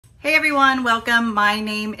Hey everyone, welcome. My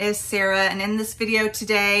name is Sarah, and in this video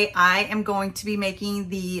today, I am going to be making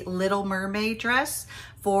the Little Mermaid dress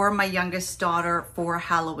for my youngest daughter for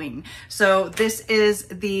Halloween. So this is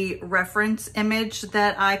the reference image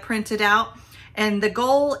that I printed out, and the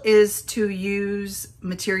goal is to use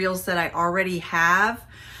materials that I already have,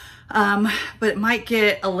 but it might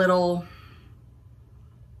get a little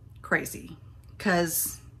crazy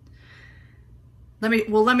because let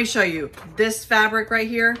me show you this fabric right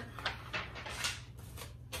here.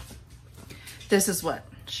 This is what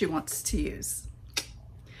she wants to use.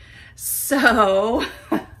 So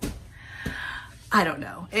I don't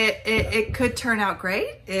know. It could turn out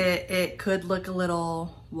great. It could look a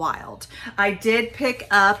little wild. I did pick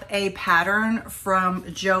up a pattern from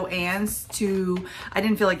Joann's I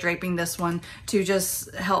didn't feel like draping this one, to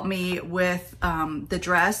just help me with the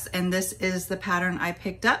dress. And this is the pattern I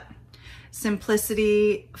picked up.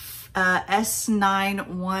 Simplicity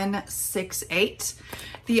S9168.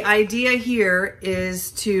 The idea here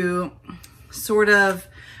is to sort of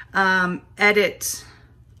edit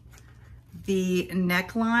the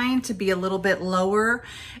neckline to be a little bit lower.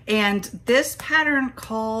 And this pattern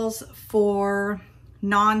calls for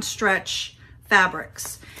non-stretch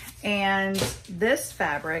fabrics. And this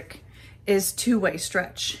fabric is two-way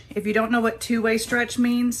stretch. If you don't know what two-way stretch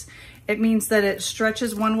means, it means that it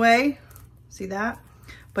stretches one way, see that?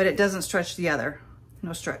 But it doesn't stretch the other,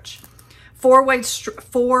 no stretch. Four-way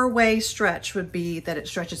stretch would be that it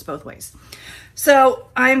stretches both ways. So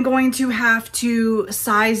I'm going to have to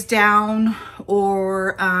size down,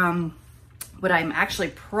 or what I'm actually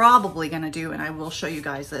probably going to do, and I will show you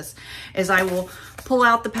guys this, is I will pull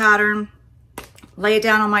out the pattern, lay it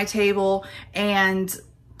down on my table, and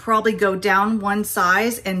probably go down one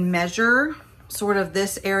size and measure sort of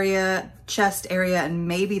this area, chest area, and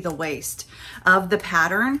maybe the waist of the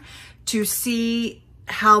pattern to see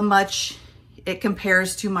how much it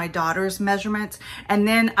compares to my daughter's measurements. And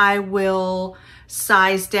then I will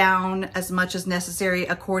size down as much as necessary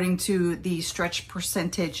according to the stretch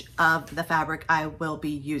percentage of the fabric I will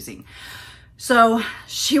be using. So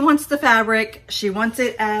she wants the fabric. She wants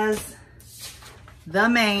it as the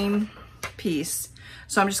main piece.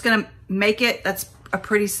 So I'm just gonna make it. That's a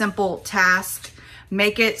pretty simple task.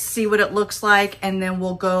 Make it, see what it looks like, and then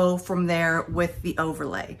we'll go from there with the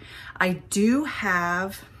overlay. I do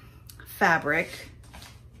have fabric,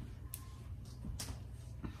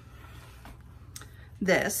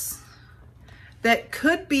 this, that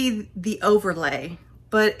could be the overlay,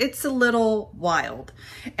 but it's a little wild,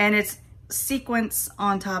 and it's sequence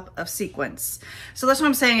on top of sequence. So that's what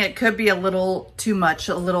I'm saying. It could be a little too much,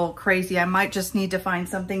 a little crazy. I might just need to find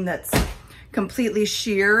something that's completely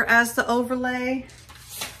sheer as the overlay,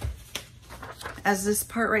 as this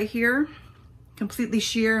part right here, completely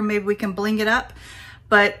sheer, and maybe we can bling it up.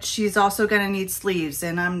 But she's also gonna need sleeves,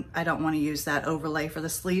 and I don't wanna use that overlay for the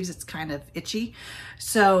sleeves. It's kind of itchy.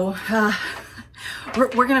 So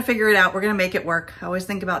we're gonna figure it out. We're gonna make it work. I always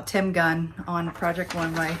think about Tim Gunn on Project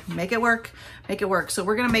One Way. Make it work, make it work. So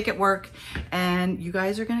we're gonna make it work, and you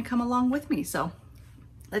guys are gonna come along with me. So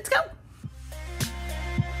let's go.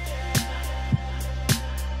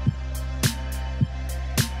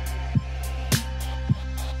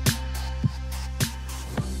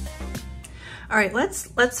 All right,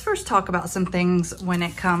 let's first talk about some things when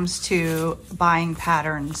it comes to buying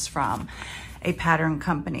patterns from a pattern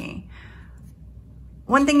company.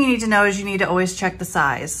 One thing you need to know is you need to always check the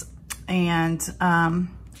size. And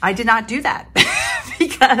I did not do that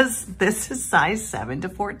because this is size 7 to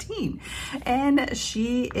 14 and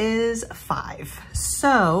she is 5.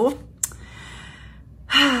 So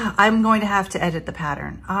I'm going to have to edit the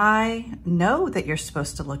pattern. I know that you're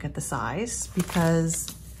supposed to look at the size because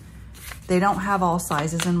they don't have all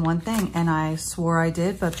sizes in one thing, and I swore I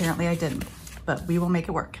did, but apparently I didn't. But we will make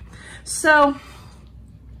it work. So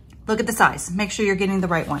look at the size. Make sure you're getting the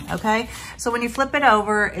right one, okay? So when you flip it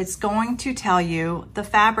over, it's going to tell you the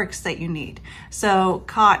fabrics that you need. So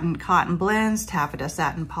cotton blends, taffeta,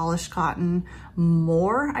 satin, polished cotton,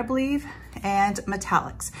 more, I believe, and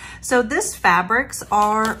metallics. So this fabrics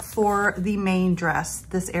are for the main dress,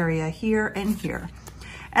 this area here and here.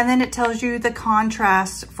 And then it tells you the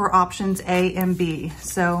contrast for options A and B.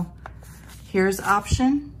 So here's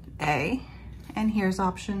option A and here's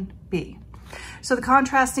option B. So the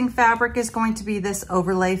contrasting fabric is going to be this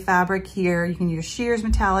overlay fabric here. You can use sheers,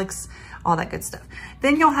 metallics, all that good stuff.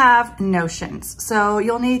 Then you'll have notions. So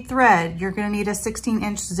you'll need thread. You're gonna need a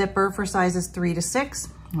 16-inch zipper for sizes 3 to 6.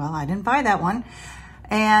 Well, I didn't buy that one.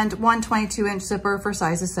 And one 22-inch zipper for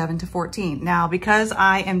sizes 7 to 14. Now, because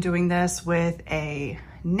I am doing this with a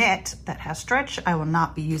knit that has stretch, I will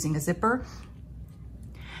not be using a zipper.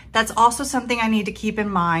 That's also something I need to keep in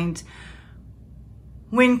mind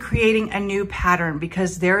when creating a new pattern,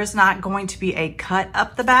 because there is not going to be a cut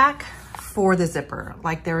up the back for the zipper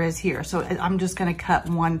like there is here. So I'm just gonna cut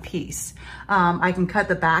one piece. I can cut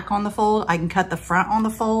the back on the fold, I can cut the front on the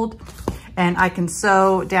fold, and I can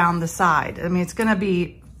sew down the side. I mean, it's gonna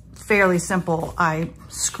be fairly simple. I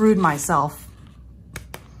screwed myself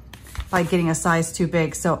by getting a size too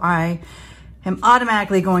big. So I am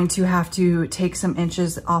automatically going to have to take some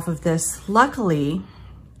inches off of this. Luckily,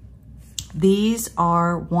 these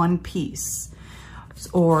are one piece,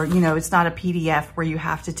 or, you know, it's not a PDF where you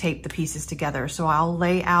have to tape the pieces together. So I'll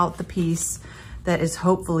lay out the piece that is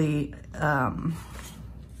hopefully,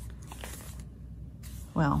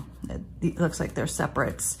 well, it looks like they're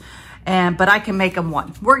separates, but I can make them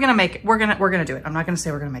one. We're gonna make it, we're gonna do it. I'm not gonna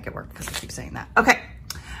say we're gonna make it work because I keep saying that. Okay,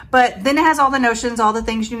 but then it has all the notions, all the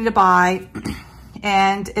things you need to buy,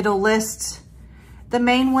 and it'll list the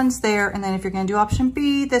main ones there. And then if you're gonna do option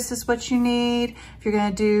B, this is what you need. If you're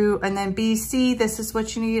gonna do, and then B, C, this is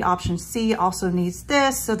what you need. Option C also needs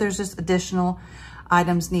this. So there's just additional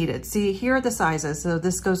items needed. See, here are the sizes. So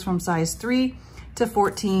this goes from size 3 to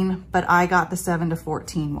 14, but I got the 7 to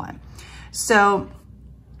 14 one. So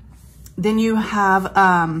then you have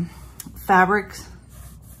fabric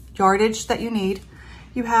yardage that you need.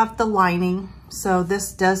 You have the lining. So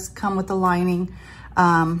this does come with the lining.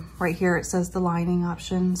 Right here it says the lining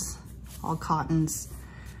options, all cottons.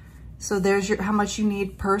 So there's your how much you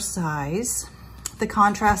need per size. The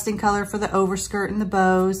contrasting color for the overskirt and the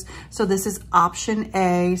bows. So this is option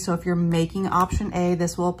A. So if you're making option A,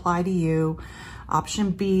 this will apply to you.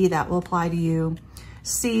 Option B, that will apply to you.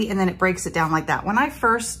 C, and then it breaks it down like that. When I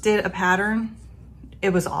first did a pattern, it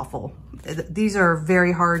was awful. These are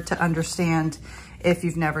very hard to understand if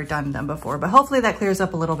you've never done them before, but hopefully that clears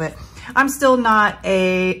up a little bit. I'm still not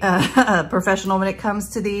a professional when it comes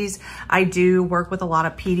to these. I do work with a lot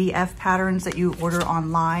of PDF patterns that you order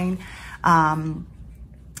online. And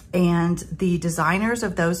the designers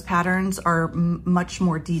of those patterns are much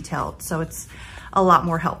more detailed. So it's a lot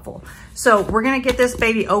more helpful. So we're gonna get this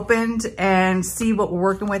baby opened and see what we're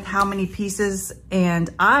working with, how many pieces. And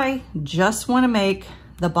I just wanna make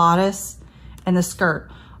the bodice and the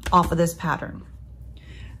skirt off of this pattern.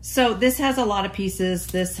 So this has a lot of pieces.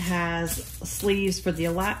 This has sleeves for the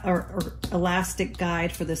elastic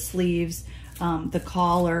guide for the sleeves, the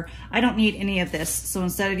collar. I don't need any of this. So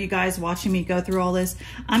instead of you guys watching me go through all this,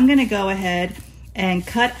 I'm gonna go ahead and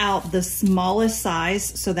cut out the smallest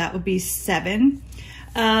size. So that would be 7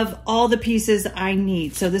 of all the pieces I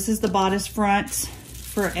need. So this is the bodice front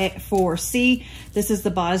for C. This is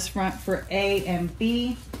the bodice front for A and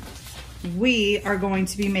B. We are going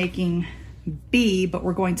to be making B, but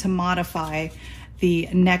we're going to modify the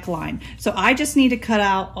neckline. So I just need to cut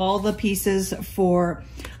out all the pieces for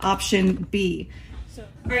option B. All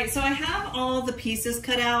right, so I have all the pieces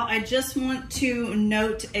cut out. I just want to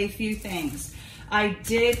note a few things. I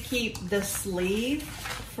did keep the sleeve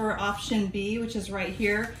for option B, which is right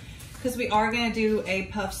here, because we are gonna do a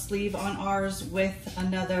puff sleeve on ours with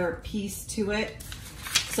another piece to it.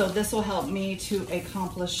 So this will help me to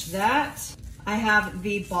accomplish that. I have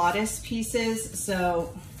the bodice pieces.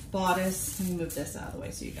 So bodice, let me move this out of the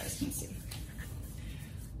way so you guys can see.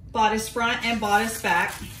 Bodice front and bodice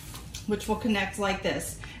back, which will connect like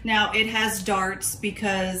this. Now it has darts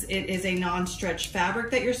because it is a non-stretch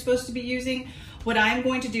fabric that you're supposed to be using. What I'm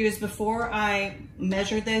going to do is before I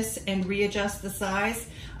measure this and readjust the size,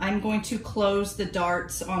 I'm going to close the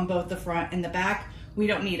darts on both the front and the back. We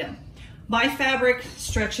don't need them. My fabric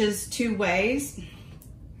stretches 2 ways.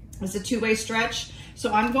 It's a 2-way stretch.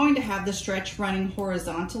 So I'm going to have the stretch running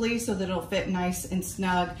horizontally so that it'll fit nice and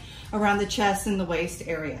snug around the chest and the waist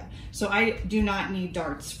area. So I do not need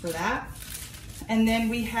darts for that. And then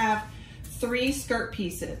we have 3 skirt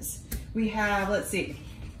pieces. We have, let's see,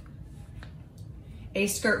 a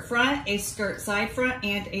skirt front, a skirt side front,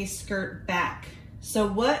 and a skirt back. So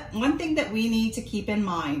one thing that we need to keep in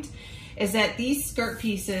mind is that these skirt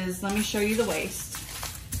pieces, let me show you the waist,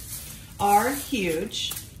 are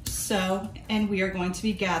huge. So, and we are going to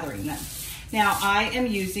be gathering them. Now I am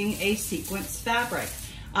using a sequence fabric.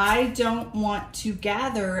 I don't want to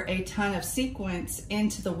gather a ton of sequins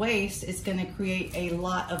into the waist. It's going to create a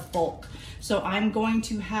lot of bulk. So I'm going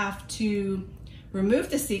to have to remove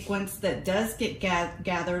the sequins that does get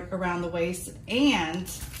gathered around the waist. And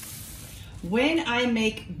when I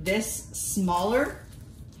make this smaller,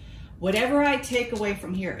 whatever I take away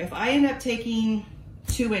from here, if I end up taking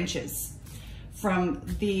 2 inches from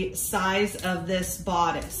the size of this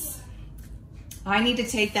bodice, I need to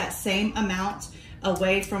take that same amount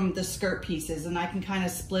away from the skirt pieces, and I can kind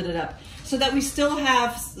of split it up. so that we still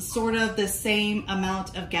have sort of the same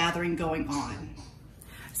amount of gathering going on.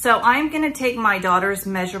 So I'm gonna take my daughter's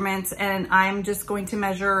measurements and I'm just going to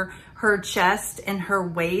measure her chest and her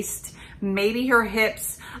waist, maybe her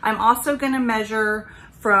hips. I'm also gonna measure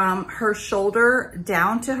from her shoulder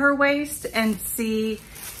down to her waist and see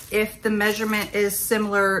if the measurement is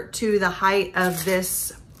similar to the height of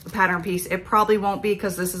this pattern piece. It probably won't be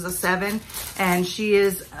because this is a 7 and she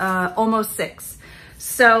is almost 6.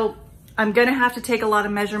 So I'm gonna have to take a lot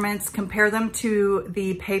of measurements, compare them to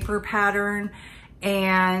the paper pattern,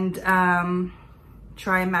 and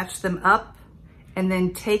try and match them up, and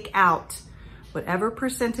then take out whatever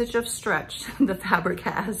percentage of stretch the fabric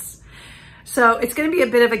has. So it's gonna be a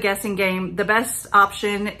bit of a guessing game. The best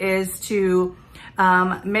option is to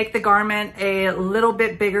make the garment a little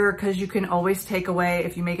bit bigger, because you can always take away.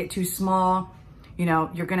 If you make it too small, you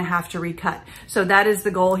know, you're gonna have to recut. So that is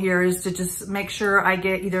the goal here, is to just make sure I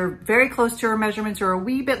get either very close to her measurements or a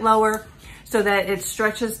wee bit lower, so that it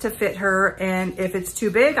stretches to fit her. And if it's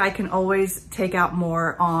too big, I can always take out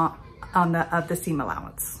more of the seam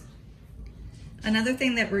allowance. Another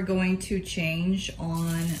thing that we're going to change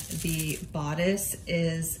on the bodice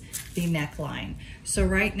is the neckline. So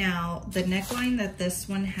right now, the neckline that this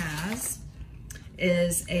one has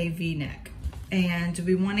is a V-neck, and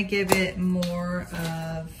we want to give it more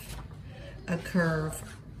of a curve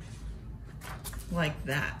like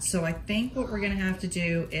that. So I think what we're going to have to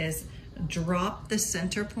do is drop the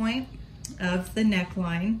center point of the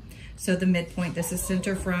neckline. So the midpoint, this is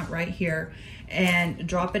center front right here, and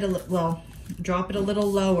drop it a little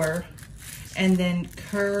lower, and then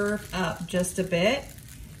curve up just a bit.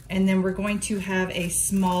 And then we're going to have a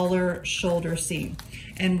smaller shoulder seam.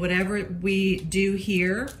 And whatever we do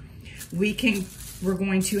here, we're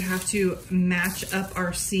going to have to match up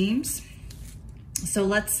our seams. So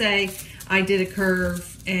let's say I did a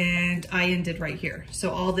curve and I ended right here.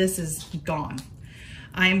 So all this is gone.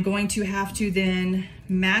 I'm going to have to then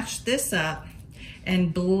match this up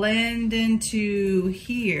and blend into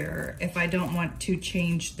here if I don't want to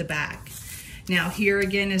change the back. Now here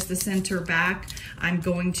again is the center back. I'm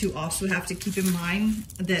going to also have to keep in mind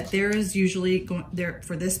that there is usually,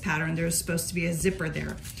 for this pattern, there's supposed to be a zipper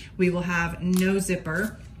there. We will have no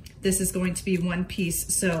zipper. This is going to be one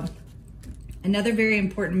piece. So another very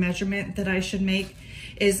important measurement that I should make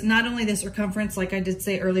is not only the circumference, like I did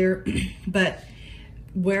say earlier, but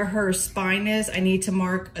where her spine is. I need to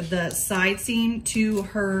mark the side seam to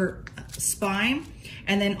her spine,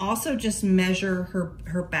 and then also just measure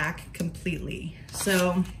her back completely.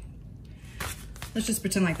 So let's just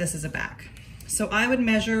pretend like this is a back. So I would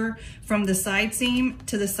measure from the side seam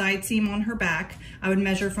to the side seam on her back. I would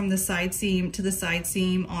measure from the side seam to the side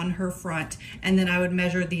seam on her front, and then I would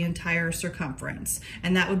measure the entire circumference.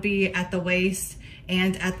 And that would be at the waist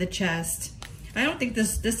and at the chest. I don't think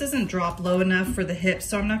this doesn't drop low enough for the hips,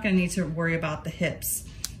 so I'm not gonna need to worry about the hips.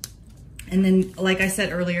 And then, like I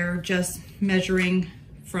said earlier, just measuring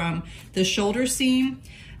from the shoulder seam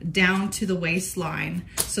down to the waistline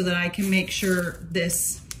so that I can make sure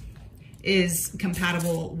this is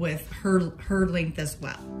compatible with her length as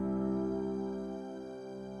well.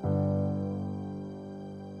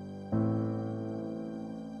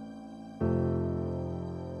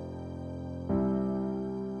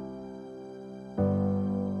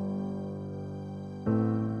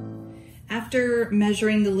 After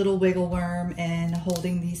measuring the little wiggle worm and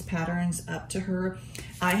holding these patterns up to her,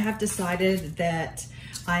 I have decided that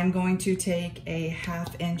I'm going to take a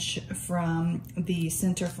 1/2 inch from the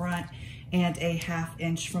center front and a 1/2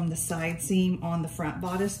 inch from the side seam on the front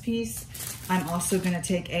bodice piece. I'm also going to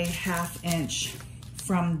take a 1/2 inch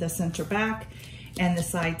from the center back and the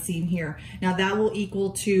side seam here. Now that will equal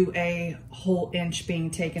to a whole inch being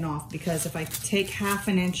taken off, because if I take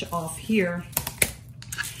 1/2 inch off here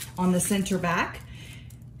on the center back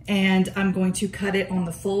and I'm going to cut it on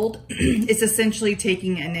the fold, it's essentially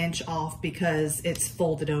taking 1 inch off because it's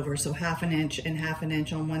folded over. So 1/2 inch and 1/2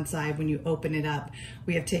 inch on one side. When you open it up,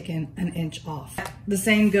 we have taken 1 inch off. The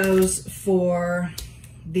same goes for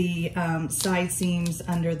the side seams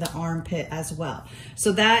under the armpit as well.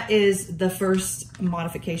 So that is the first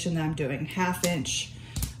modification that I'm doing, 1/2 inch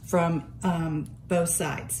from both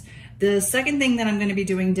sides. The second thing that I'm going to be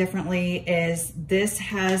doing differently is this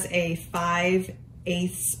has a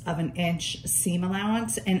 5/8 of an inch seam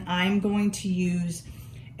allowance, and I'm going to use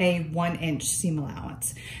a 1 inch seam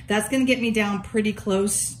allowance. That's going to get me down pretty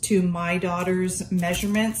close to my daughter's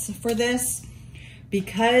measurements for this.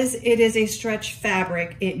 Because it is a stretch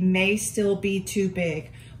fabric, it may still be too big,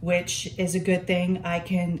 which is a good thing. I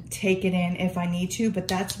can take it in if I need to, but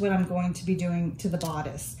that's what I'm going to be doing to the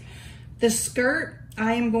bodice. The skirt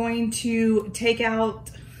I am going to take out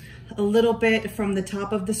a little bit from the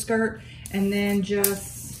top of the skirt and then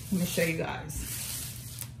just, let me show you guys.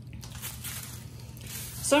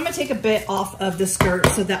 So I'm gonna take a bit off of the skirt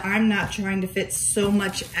so that I'm not trying to fit so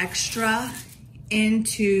much extra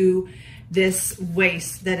into this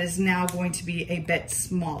waist that is now going to be a bit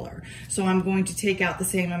smaller. So I'm going to take out the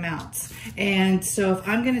same amounts. And so if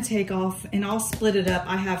I'm gonna take off, and I'll split it up,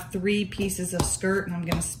 I have 3 pieces of skirt and I'm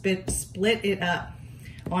gonna split it up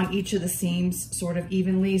on each of the seams sort of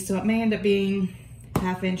evenly. So it may end up being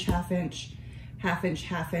half inch, half inch, half inch,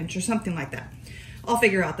 half inch, or something like that. I'll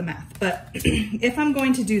figure out the math. But if I'm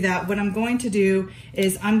going to do that, what I'm going to do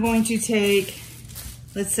is I'm going to take,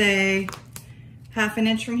 let's say, half an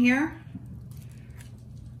inch from here.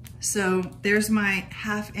 So there's my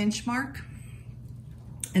half inch mark.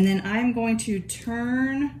 And then I'm going to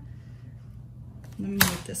turn, let me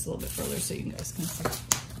move this a little bit further so you guys can see.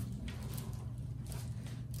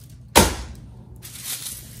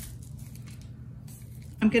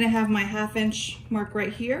 I'm gonna have my half inch mark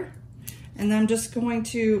right here. And then I'm just going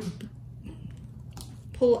to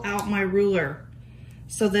pull out my ruler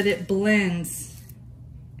so that it blends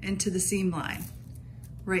into the seam line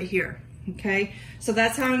right here. Okay, so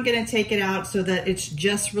that's how I'm gonna take it out so that it's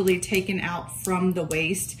just really taken out from the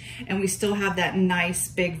waist and we still have that nice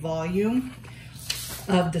big volume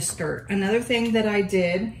of the skirt. Another thing that I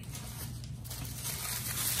did,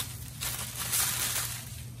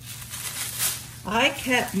 I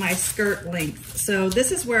kept my skirt length. So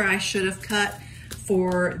this is where I should have cut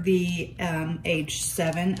for the age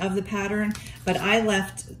 7 of the pattern, but I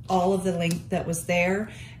left all of the length that was there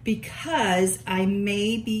because I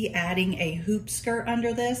may be adding a hoop skirt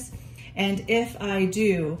under this. And if I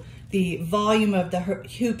do, the volume of the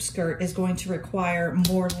hoop skirt is going to require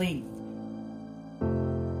more length.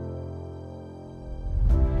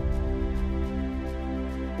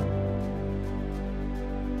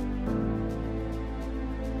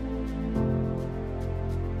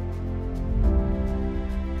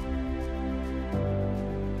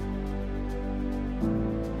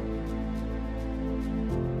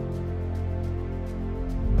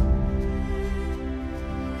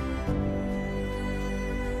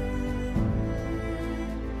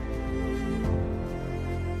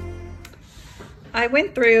 I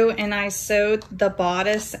went through and I sewed the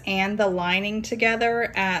bodice and the lining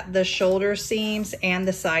together at the shoulder seams and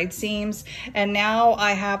the side seams. And now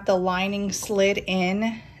I have the lining slid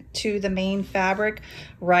in to the main fabric,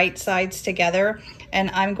 right sides together.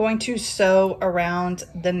 And I'm going to sew around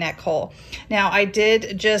the neck hole. Now I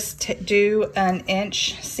did just do an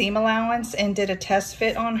inch seam allowance and did a test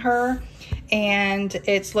fit on her. And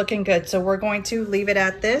it's looking good. So we're going to leave it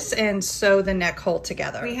at this and sew the neck hole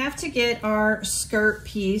together. We have to get our skirt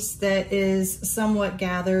piece that is somewhat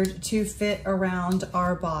gathered to fit around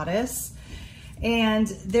our bodice. And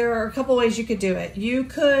there are a couple ways you could do it. You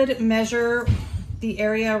could measure the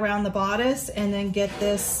area around the bodice and then get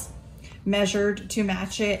this measured to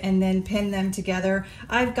match it and then pin them together.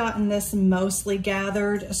 I've gotten this mostly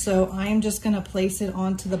gathered, so I'm just gonna place it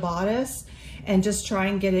onto the bodice and just try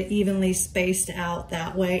and get it evenly spaced out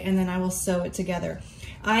that way, and then I will sew it together.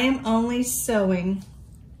 I am only sewing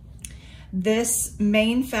this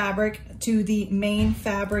main fabric to the main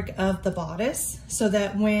fabric of the bodice so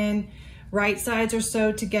that when right sides are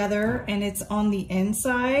sewed together and it's on the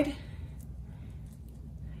inside,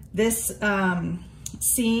 this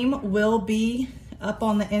seam will be up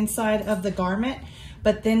on the inside of the garment,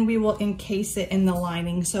 but then we will encase it in the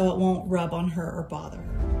lining so it won't rub on her or bother her.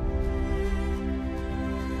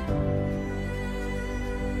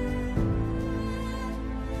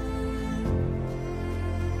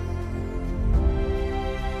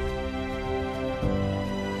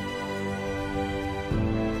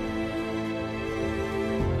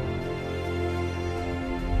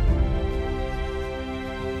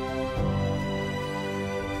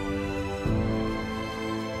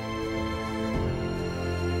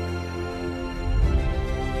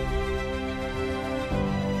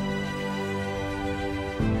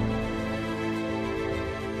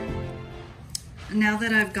 Now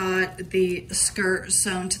that I've got the skirt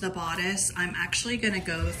sewn to the bodice, I'm actually gonna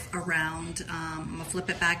go around, I'm gonna flip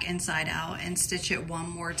it back inside out and stitch it one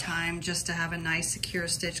more time just to have a nice secure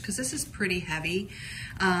stitch because this is pretty heavy.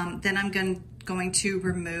 Then I'm going going to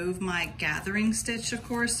remove my gathering stitch, of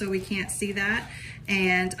course, so we can't see that.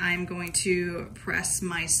 And I'm going to press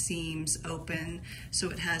my seams open so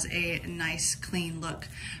it has a nice clean look.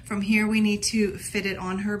 From here, we need to fit it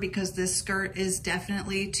on her because this skirt is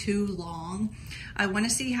definitely too long. I want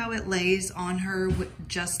to see how it lays on her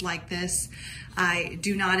just like this. I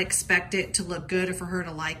do not expect it to look good or for her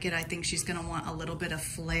to like it. I think she's going to want a little bit of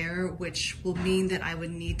flare, which will mean that I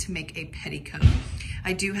would need to make a petticoat.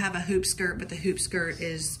 I do have a hoop skirt, but the hoop skirt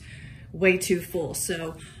is way too full.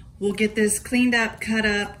 So we'll get this cleaned up, cut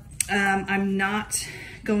up. I'm not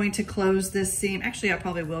going to close this seam. Actually, I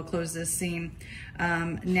probably will close this seam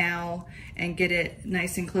now and get it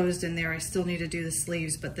nice and closed in there. I still need to do the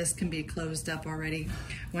sleeves, but this can be closed up already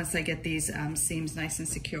once I get these seams nice and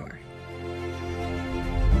secure.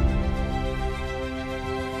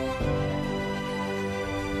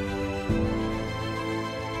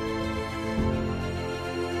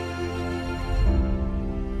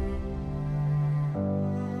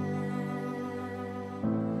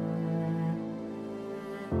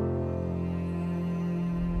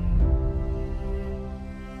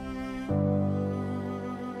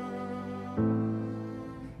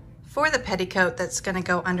 For the petticoat that's going to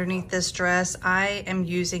go underneath this dress, I am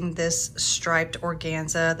using this striped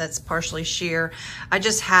organza that's partially sheer. I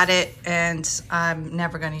just had it and I'm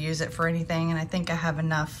never going to use it for anything, and I think I have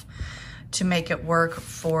enough to make it work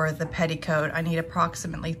for the petticoat. I need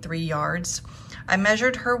approximately 3 yards. I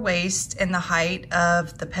measured her waist and the height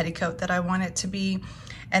of the petticoat that I want it to be,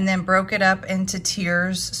 and then broke it up into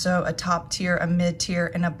tiers, so a top tier, a mid tier,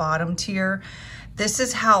 and a bottom tier. This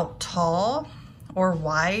is how tall or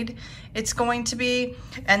wide it's going to be,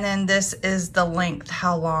 and then this is the length,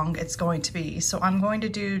 how long it's going to be. So I'm going to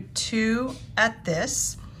do 2 at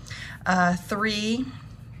this, 3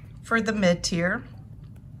 for the mid tier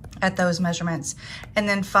at those measurements, and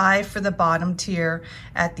then 5 for the bottom tier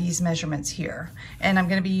at these measurements here. And I'm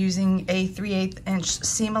going to be using a 3/8 inch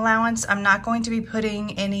seam allowance. I'm not going to be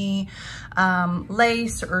putting any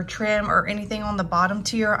lace or trim or anything on the bottom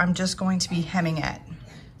tier. I'm just going to be hemming it.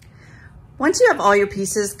 Once you have all your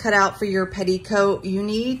pieces cut out for your petticoat, you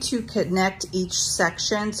need to connect each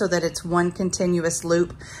section so that it's one continuous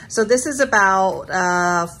loop. So this is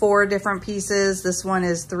about 4 different pieces. This one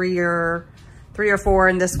is 3 or 4,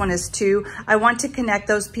 and this one is 2. I want to connect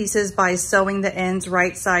those pieces by sewing the ends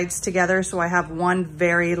right sides together so I have one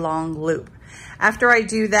very long loop. After I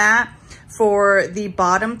do that, for the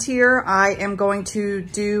bottom tier, I am going to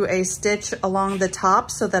do a stitch along the top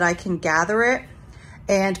so that I can gather it.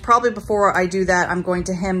 And probably before I do that, I'm going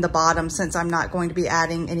to hem the bottom since I'm not going to be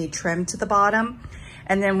adding any trim to the bottom.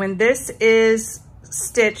 And then when this is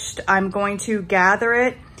stitched, I'm going to gather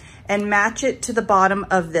it and match it to the bottom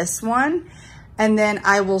of this one. And then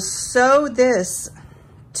I will sew this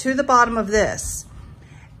to the bottom of this.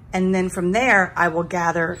 And then from there, I will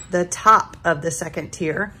gather the top of the second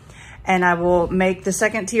tier. And I will make the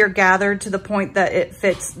second tier gathered to the point that it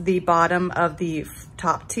fits the bottom of the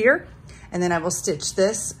top tier. And then I will stitch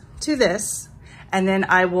this to this, and then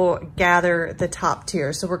I will gather the top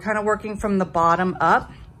tier. So we're kind of working from the bottom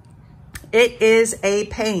up. It is a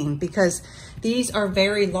pain because these are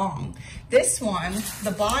very long. This one,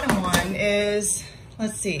 the bottom one is,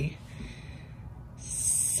 let's see,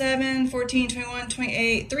 7, 14, 21,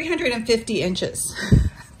 28, 350 inches.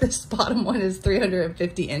 This bottom one is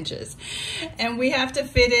 350 inches. And we have to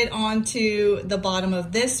fit it onto the bottom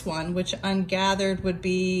of this one, which ungathered would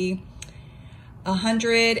be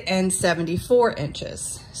 174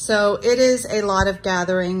 inches. So it is a lot of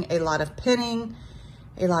gathering, a lot of pinning,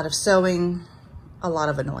 a lot of sewing, a lot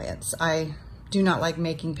of annoyance. I do not like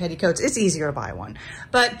making petticoats. It's easier to buy one,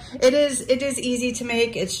 but it is easy to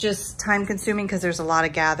make. It's just time consuming because there's a lot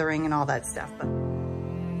of gathering and all that stuff. But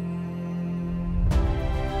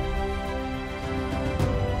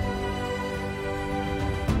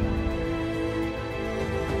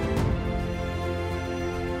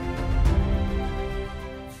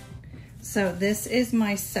so this is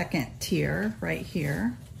my second tier right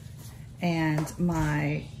here, and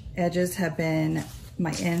my ends have been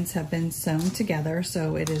sewn together,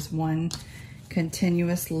 so it is one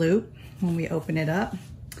continuous loop when we open it up.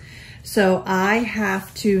 So I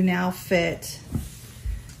have to now fit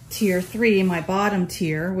tier 3, my bottom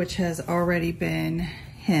tier, which has already been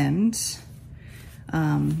hemmed.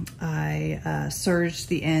 I serged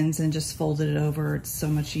the ends and just folded it over. It's so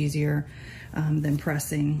much easier than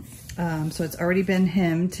pressing. So it's already been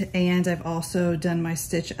hemmed, and I've also done my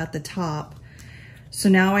stitch at the top. So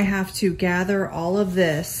now I have to gather all of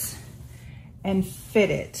this and fit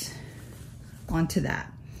it onto that.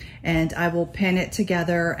 And I will pin it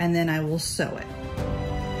together and then I will sew it.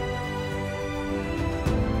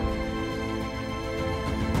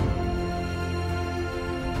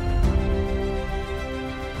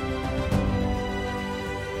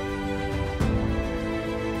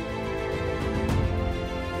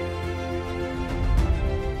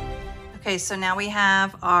 Okay, so now we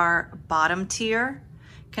have our bottom tier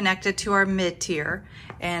connected to our mid tier,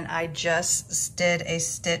 and I just did a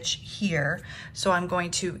stitch here. So I'm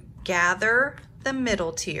going to gather the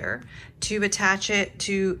middle tier to attach it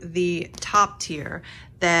to the top tier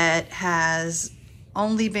that has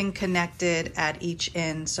only been connected at each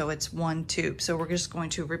end, so it's one tube. So we're just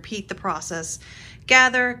going to repeat the process,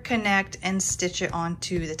 gather, connect, and stitch it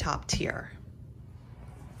onto the top tier.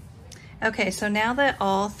 Okay, so now that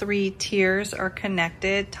all 3 tiers are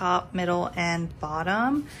connected, top, middle, and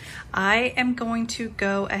bottom, I am going to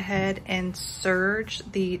go ahead and serge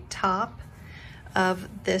the top of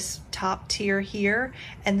this top tier here,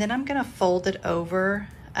 and then I'm gonna fold it over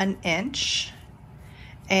an inch,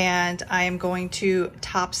 and I am going to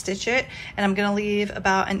top stitch it, and I'm gonna leave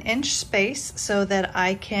about an inch space so that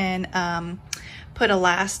I can put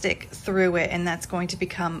elastic through it, and that's going to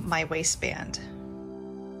become my waistband.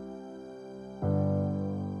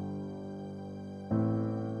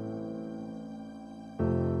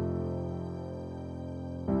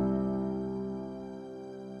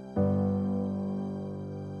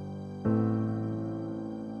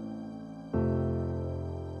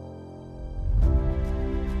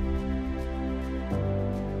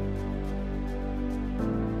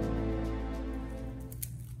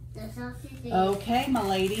 Okay, my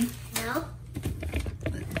lady. No.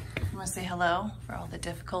 You want to say hello for all the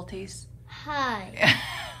difficulties? Hi.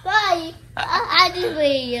 Bye. I just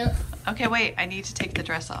wait you. Okay, wait. I need to take the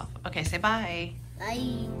dress off. Okay, say bye.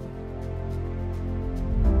 Bye.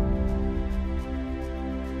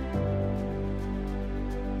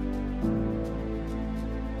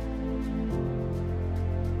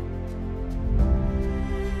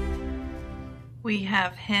 We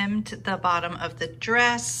have hemmed the bottom of the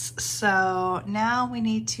dress, so now we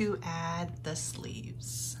need to add the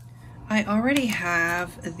sleeves. I already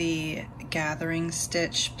have the gathering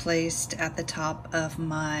stitch placed at the top of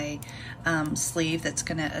my sleeve that's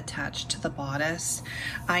going to attach to the bodice.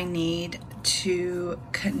 I need to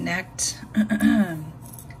connect,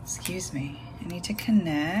 excuse me, I need to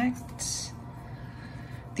connect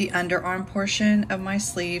the underarm portion of my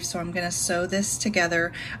sleeve, so I'm going to sew this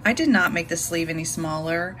together. I did not make the sleeve any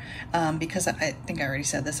smaller because I think I already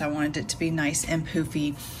said this, I wanted it to be nice and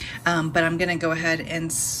poofy, but I'm going to go ahead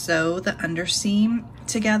and sew the underseam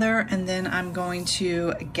together, and then I'm going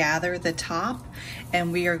to gather the top,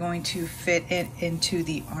 and we are going to fit it into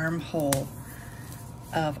the armhole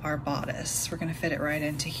of our bodice. We're going to fit it right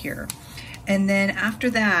into here. And then after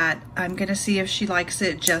that, I'm gonna see if she likes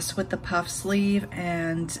it just with the puff sleeve,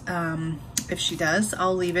 and if she does,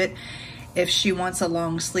 I'll leave it. If she wants a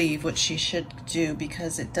long sleeve, which she should do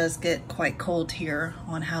because it does get quite cold here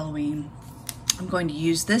on Halloween, I'm going to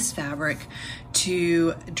use this fabric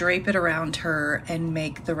to drape it around her and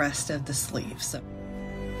make the rest of the sleeve. So.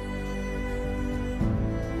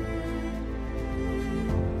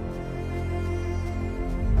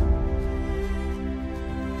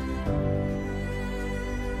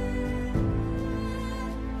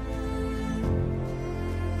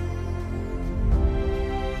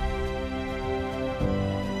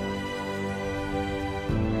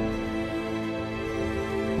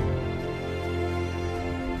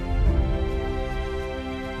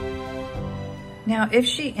 Now, if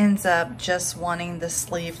she ends up just wanting the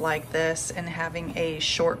sleeve like this and having a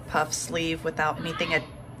short puff sleeve without anything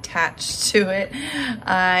attached to it,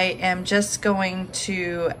 I am just going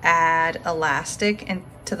to add elastic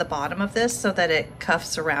into the bottom of this so that it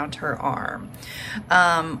cuffs around her arm.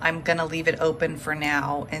 I'm gonna leave it open for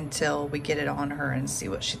now until we get it on her and see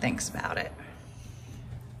what she thinks about it.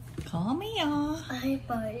 Call me off. I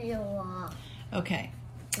bought you off. Okay.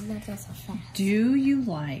 I'm not so fast. Do you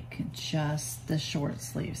like just the short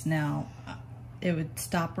sleeves? Now, it would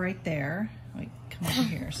stop right there. Wait, come over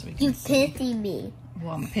here so we can see. You pinching me.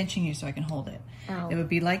 Well, I'm pinching you so I can hold it. Oh. It would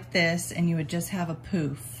be like this, and you would just have a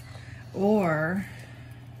poof. Or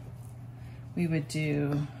we would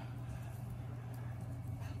do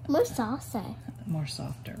More saucy. more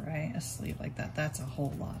softer, right? A sleeve like that. That's a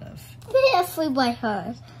whole lot of. Yeah, sleep by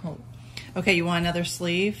her. Okay, you want another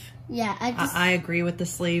sleeve? Yeah, I agree with the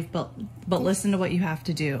sleeve, but listen to what you have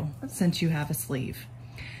to do since you have a sleeve.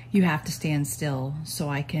 You have to stand still so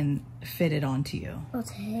I can fit it onto you.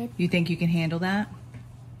 Okay. You think you can handle that?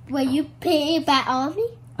 Will you pin it back on me?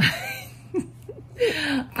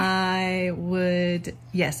 I would,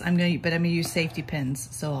 yes, but I'm gonna use safety pins,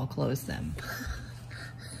 so I'll close them.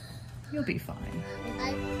 You'll be fine.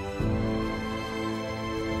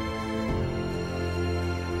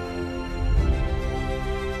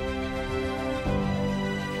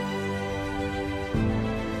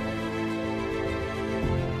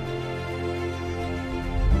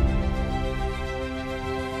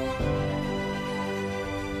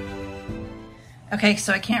 Okay,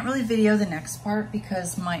 so I can't really video the next part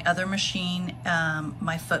because my other machine,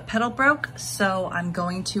 my foot pedal broke. So I'm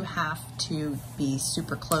going to have to be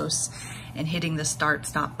super close and hitting the start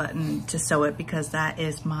stop button to sew it, because that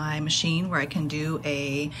is my machine where I can do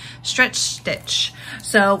a stretch stitch.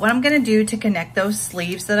 So what I'm gonna do to connect those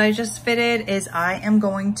sleeves that I just fitted is I am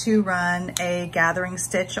going to run a gathering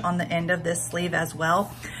stitch on the end of this sleeve as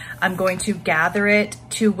well. I'm going to gather it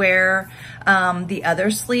to where the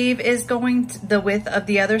other sleeve is going, the width of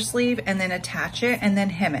the other sleeve, and then attach it and then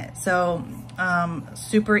hem it. So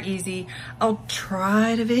super easy. I'll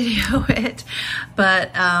try to video it,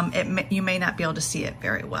 but you may not be able to see it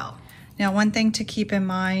very well. Now, one thing to keep in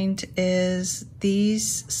mind is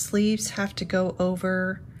these sleeves have to go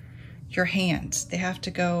over your hands. They have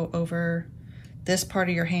to go over this part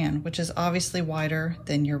of your hand, which is obviously wider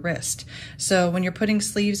than your wrist. So when you're putting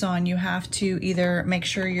sleeves on, you have to either make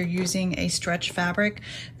sure you're using a stretch fabric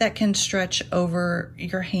that can stretch over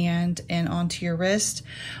your hand and onto your wrist,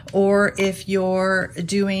 or if you're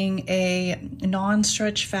doing a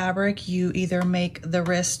non-stretch fabric, you either make the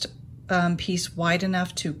wrist piece wide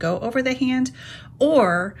enough to go over the hand,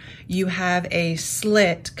 or you have a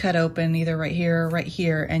slit cut open either right here or right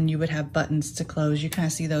here, and you would have buttons to close. You kind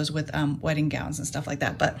of see those with wedding gowns and stuff like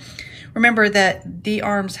that. But remember that the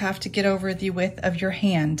arms have to get over the width of your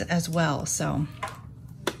hand as well. So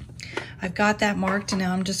I've got that marked, and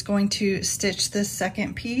now I'm just going to stitch this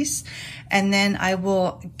second piece, and then I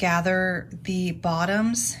will gather the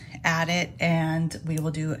bottoms, add it, and we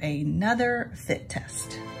will do another fit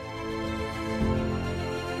test.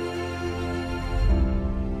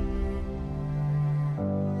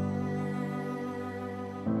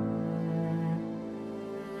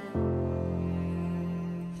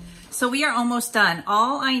 So we are almost done.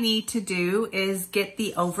 All I need to do is get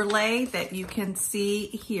the overlay that you can see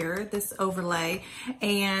here, this overlay,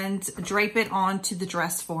 and drape it onto the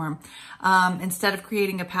dress form. Instead of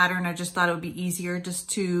creating a pattern, I just thought it would be easier just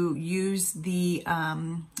to use the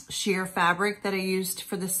sheer fabric that I used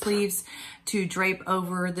for the sleeves to drape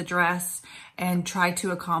over the dress and try to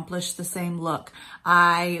accomplish the same look.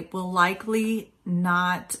 I will likely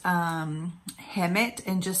not hem it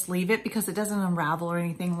and just leave it because it doesn't unravel or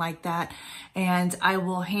anything like that. And I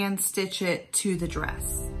will hand stitch it to the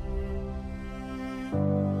dress.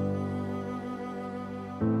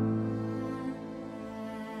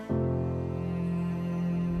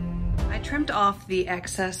 I trimmed off the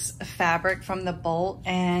excess fabric from the bolt,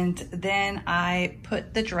 and then I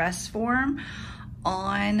put the dress form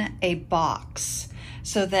on a box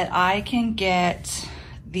so that I can get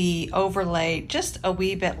the overlay just a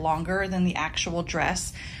wee bit longer than the actual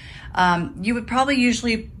dress. You would probably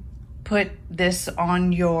usually put this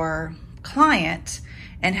on your client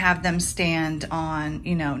and have them stand on,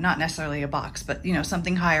 you know, not necessarily a box, but you know,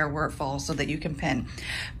 something higher where it falls so that you can pin.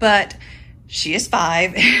 But she is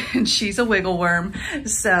 5 and she's a wiggle worm.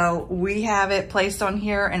 So we have it placed on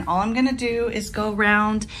here, and all I'm gonna do is go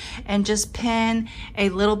around and just pin a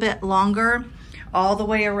little bit longer all the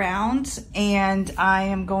way around. And I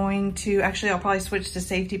am going to, actually I'll probably switch to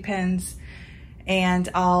safety pins, and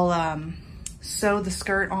I'll sew the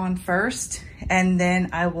skirt on first, and then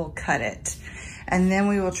I will cut it. And then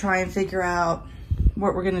we will try and figure out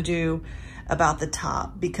what we're gonna do about the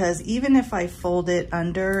top, because even if I fold it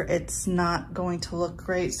under, it's not going to look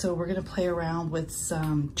great. So we're gonna play around with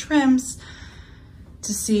some trims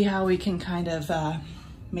to see how we can kind of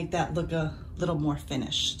make that look a little more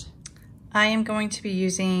finished. I am going to be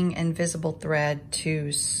using invisible thread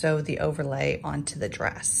to sew the overlay onto the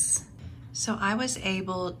dress. So I was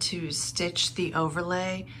able to stitch the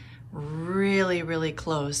overlay really, really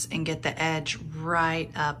close and get the edge right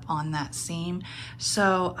up on that seam.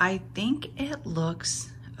 So I think it looks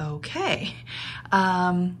okay.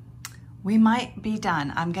 We might be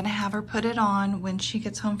done. I'm gonna have her put it on when she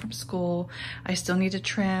gets home from school. I still need to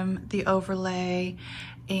trim the overlay,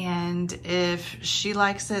 and if she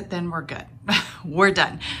likes it, then we're good. We're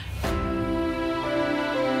done.